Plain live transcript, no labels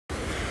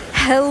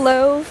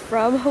Hello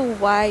from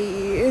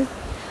Hawaii,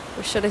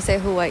 or should I say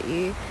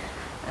Hawaii?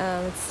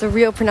 It's the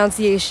real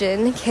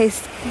pronunciation, in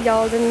case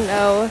y'all didn't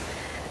know.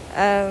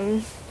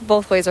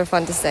 Both ways are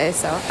fun to say,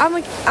 so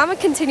I'm gonna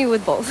continue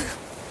with both.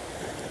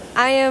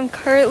 I am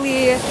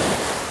currently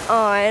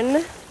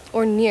on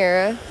or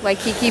near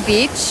Waikiki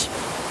Beach.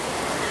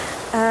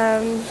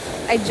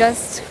 I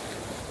just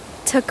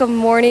took a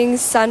morning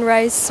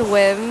sunrise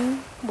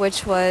swim,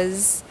 which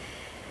was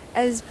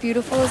as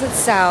beautiful as it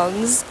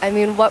sounds. I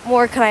mean, what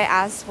more could I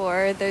ask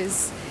for?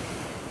 There's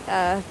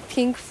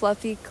pink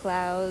fluffy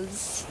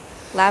clouds,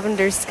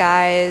 lavender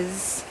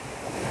skies,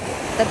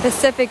 the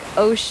Pacific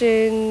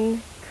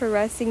Ocean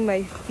caressing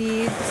my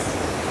feet,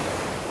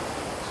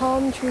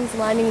 palm trees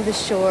lining the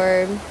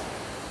shore,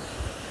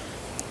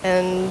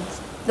 and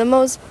the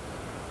most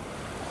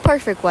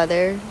perfect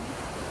weather.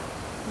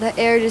 The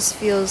air just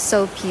feels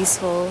so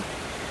peaceful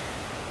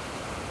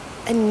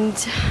and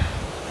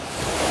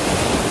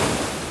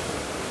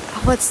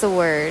what's the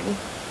word?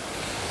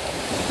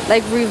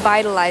 Like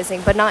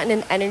revitalizing, but not in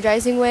an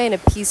energizing way, in a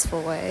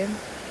peaceful way.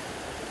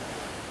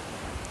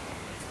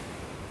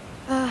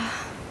 I'm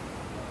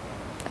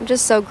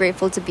just so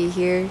grateful to be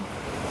here.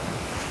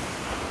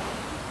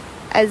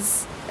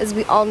 As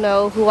we all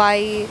know,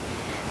 Hawaii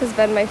has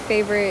been my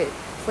favorite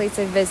place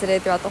I've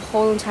visited throughout the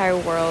whole entire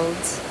world.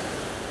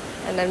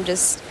 And I'm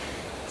just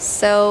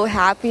so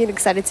happy and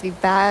excited to be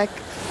back.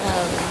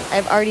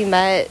 I've already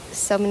met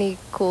so many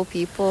cool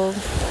people.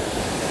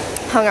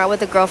 Hung out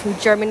with a girl from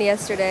Germany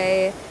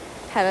yesterday,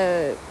 had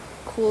a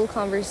cool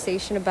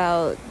conversation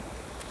about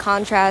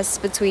contrasts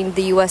between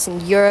the US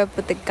and Europe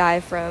with the guy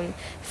from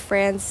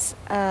France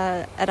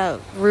at a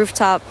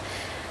rooftop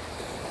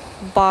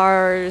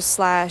bar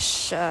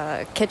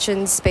 /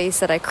 kitchen space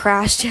that I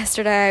crashed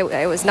yesterday.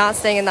 I was not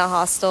staying in that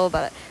hostel,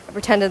 but I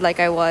pretended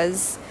like I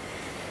was.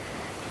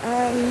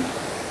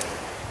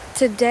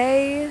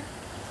 Today,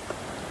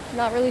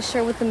 not really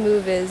sure what the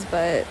move is,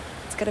 but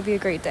it's gonna be a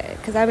great day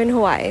because I'm in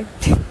Hawaii.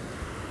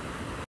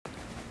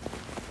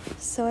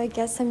 So I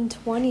guess I'm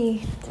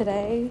 20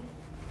 today.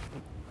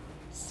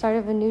 Start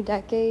of a new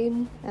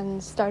decade,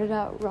 and started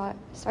out right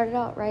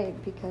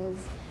because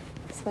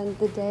I spent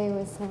the day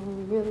with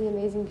some really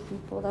amazing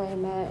people that I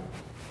met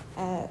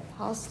at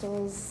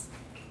hostels.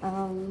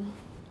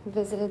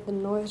 Visited the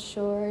North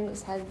Shore and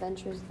just had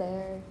adventures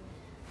there.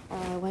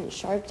 Went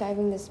shark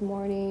diving this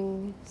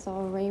morning,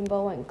 saw a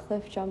rainbow, went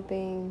cliff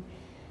jumping.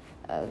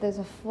 There's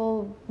a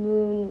full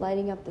moon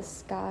lighting up the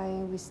sky,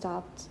 and we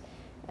stopped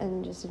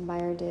and just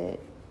admired it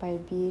by a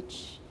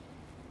beach.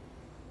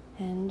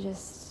 And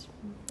just,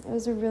 it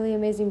was a really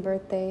amazing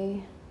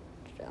birthday.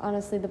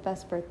 Honestly, the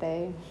best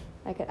birthday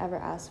I could ever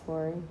ask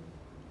for.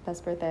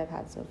 Best birthday I've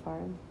had so far.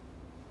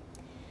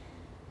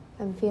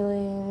 I'm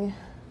feeling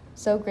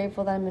so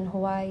grateful that I'm in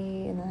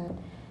Hawaii and that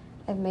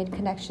I've made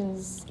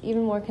connections,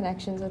 even more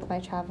connections with my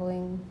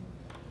traveling.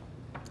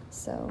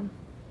 So,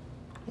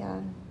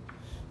 yeah.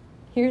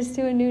 Here's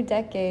to a new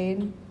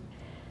decade.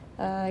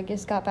 I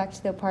just got back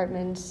to the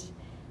apartment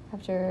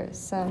after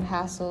some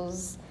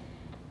hassles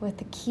with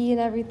the key and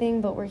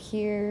everything, but we're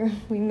here.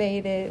 We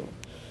made it.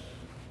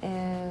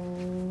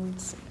 And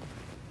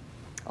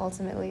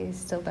ultimately,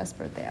 still best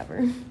birthday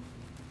ever.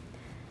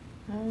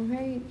 All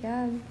right,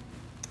 yeah.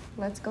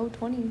 Let's go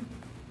 20.